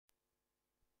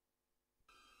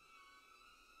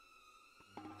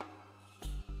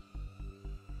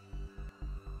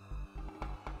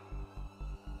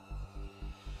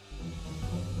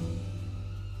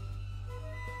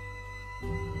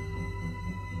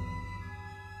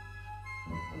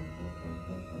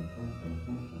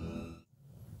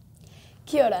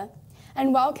Kia ora,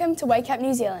 and welcome to Wake Up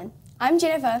New Zealand. I'm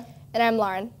Jennifer. And I'm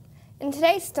Lauren. In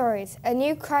today's stories, a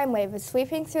new crime wave is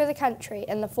sweeping through the country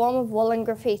in the form of woolen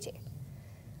graffiti.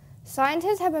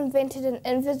 Scientists have invented an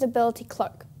invisibility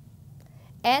cloak.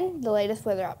 And the latest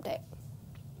weather update.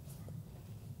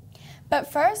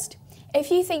 But first,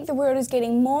 if you think the world is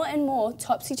getting more and more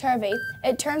topsy-turvy,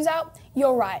 it turns out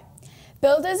you're right.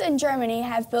 Builders in Germany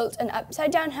have built an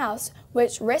upside-down house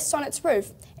which rests on its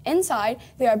roof. Inside,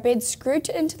 there are beds screwed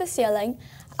into the ceiling,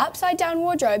 upside-down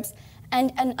wardrobes,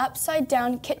 and an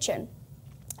upside-down kitchen,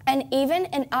 and even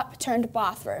an upturned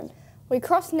bathroom. We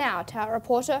cross now to our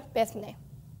reporter, Bethany.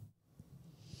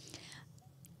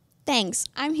 Thanks.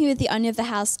 I'm here with the owner of the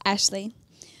house, Ashley.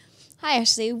 Hi,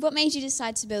 Ashley. What made you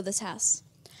decide to build this house?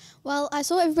 Well, I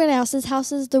saw everybody else's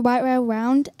houses the right way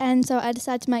around, and so I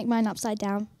decided to make mine upside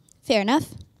down. Fair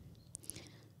enough.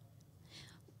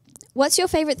 What's your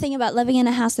favourite thing about living in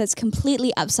a house that's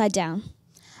completely upside down?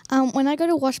 When I go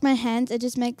to wash my hands, it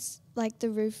just makes the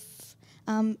roof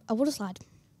a water slide.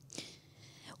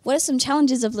 What are some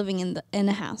challenges of living in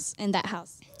that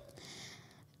house?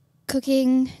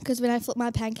 Cooking, because when I flip my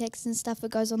pancakes and stuff,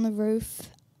 it goes on the roof.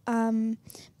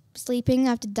 Sleeping,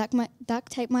 I have to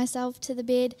duct tape myself to the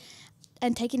bed,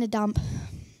 and taking a dump.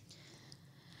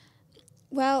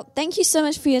 Well, thank you so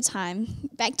much for your time.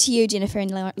 Back to you, Jennifer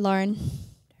and Lauren.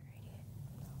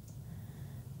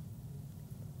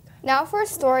 Now for a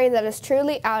story that is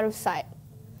truly out of sight.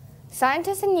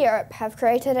 Scientists in Europe have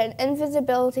created an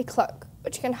invisibility cloak,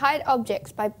 which can hide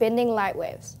objects by bending light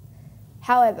waves.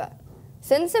 However,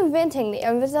 since inventing the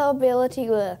invisibility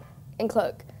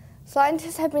cloak,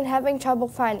 scientists have been having trouble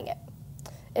finding it.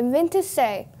 Inventors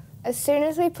say, as soon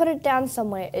as we put it down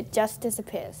somewhere, it just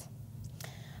disappears.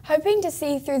 Hoping to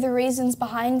see through the reasons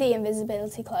behind the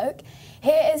invisibility cloak,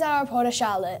 here is our reporter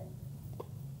Charlotte.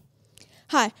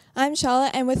 Hi, I'm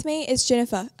Charlotte, and with me is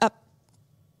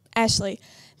Ashley,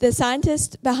 the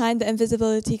scientist behind the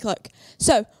invisibility cloak.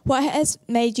 So, what has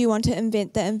made you want to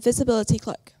invent the invisibility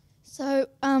cloak? So,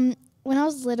 when I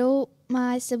was little,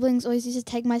 my siblings always used to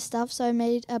take my stuff, so I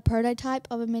made a prototype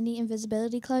of a mini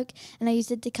invisibility cloak, and I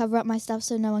used it to cover up my stuff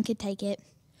so no one could take it.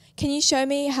 Can you show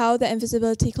me how the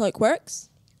invisibility cloak works?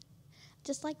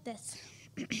 Just like this.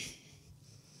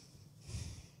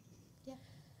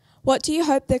 What do you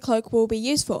hope the cloak will be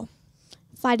used for?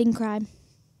 Fighting crime.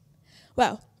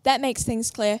 Well, that makes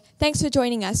things clear. Thanks for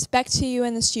joining us. Back to you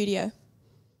in the studio.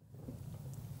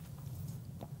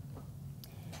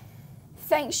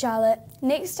 Thanks, Charlotte.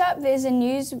 Next up, there's a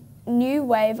new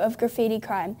wave of graffiti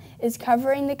crime is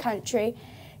covering the country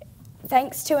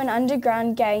thanks to an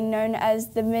underground gang known as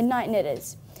the Midnight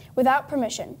Knitters, without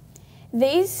permission.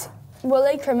 These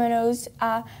woolly criminals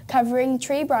are covering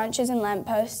tree branches and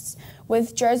lampposts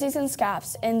with jerseys and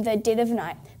scarves in the dead of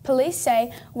night. Police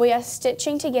say we are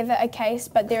stitching together a case,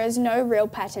 but there is no real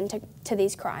pattern to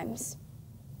these crimes.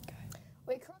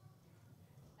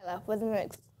 With the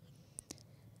mix.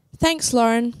 Thanks,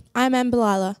 Lauren. I'm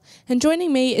Amber, and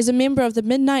joining me is a member of the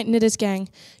Midnight Knitters gang.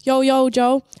 Yo,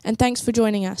 Joel, and thanks for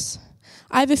joining us.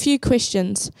 I have a few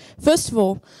questions. First of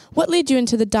all, what led you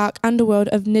into the dark underworld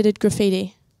of knitted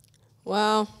graffiti?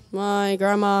 Well, my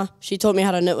grandma, she taught me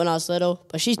how to knit when I was little,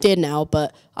 but she's dead now,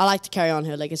 but I like to carry on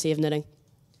her legacy of knitting.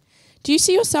 Do you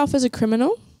see yourself as a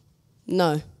criminal?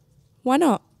 No. Why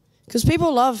not? Because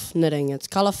people love knitting. It's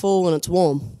colourful and it's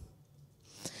warm.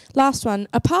 Last one.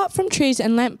 Apart from trees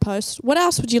and lampposts, what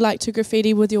else would you like to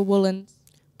graffiti with your woolens?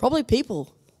 Probably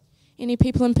people. Any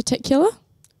people in particular?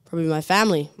 Probably my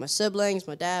family, my siblings,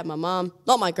 my dad, my mum.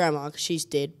 Not my grandma, because she's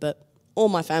dead, but all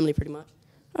my family pretty much.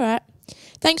 All right.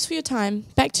 Thanks for your time.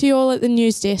 Back to you all at the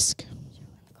news desk.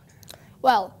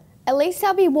 Well, at least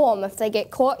they'll be warm if they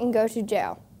get caught and go to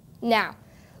jail. Now,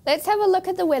 let's have a look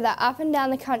at the weather up and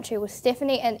down the country with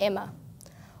Stephanie and Emma.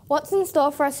 What's in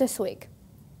store for us this week?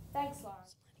 Thanks,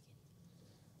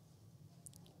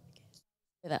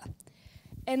 Lauren.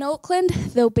 In Auckland,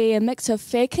 there'll be a mix of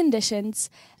fair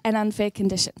conditions and unfair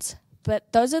conditions,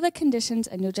 but those are the conditions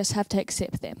and you'll just have to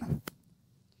accept them.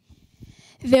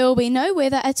 There will be no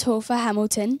weather at all for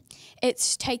Hamilton.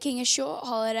 It's taking a short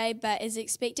holiday but is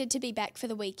expected to be back for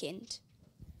the weekend.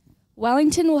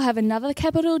 Wellington will have another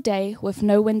capital day with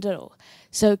no wind at all,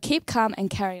 so keep calm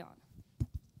and carry on.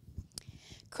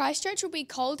 Christchurch will be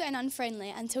cold and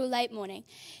unfriendly until late morning.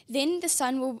 Then the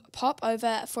sun will pop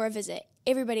over for a visit.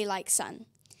 Everybody likes sun.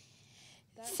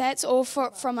 That's all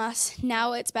from us.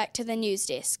 Now it's back to the news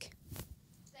desk.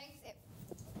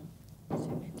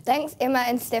 Thanks, Emma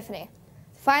and Stephanie.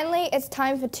 Finally, it's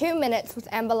time for 2 minutes with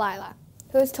Amber,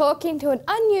 who is talking to an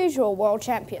unusual world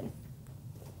champion.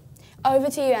 Over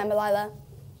to you, Amber.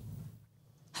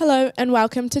 Hello and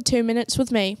welcome to 2 Minutes with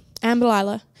me, Amber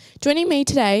Lila. Joining me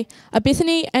today are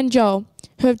Bethany and Joel,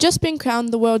 who have just been crowned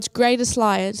the world's greatest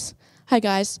liars. Hi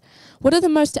guys, what are the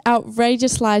most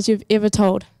outrageous lies you've ever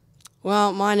told?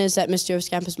 Well, mine is that Mr.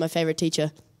 Scamp is my favourite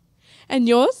teacher. And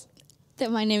yours?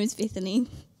 That my name is Bethany.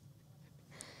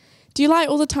 Do you lie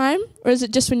all the time, or is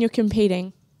it just when you're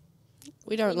competing?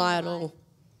 We don't lie at all.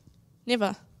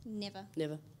 Never. Never.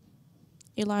 Never.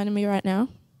 You're lying to me right now?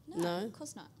 No. Of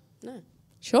course not. No.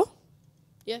 Sure?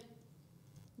 Yeah.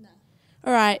 No.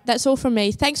 All right, that's all from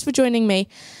me. Thanks for joining me.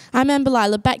 I'm Amber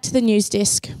Lila, back to the news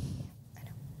desk.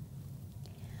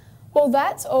 Well,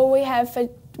 that's all we have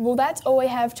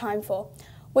time for.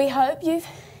 We hope you've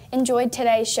enjoyed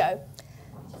today's show.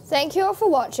 Thank you all for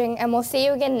watching, and we'll see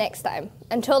you again next time.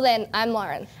 Until then, I'm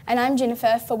Lauren. And I'm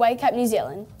Jennifer for Wake Up New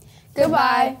Zealand.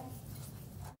 Goodbye. Goodbye.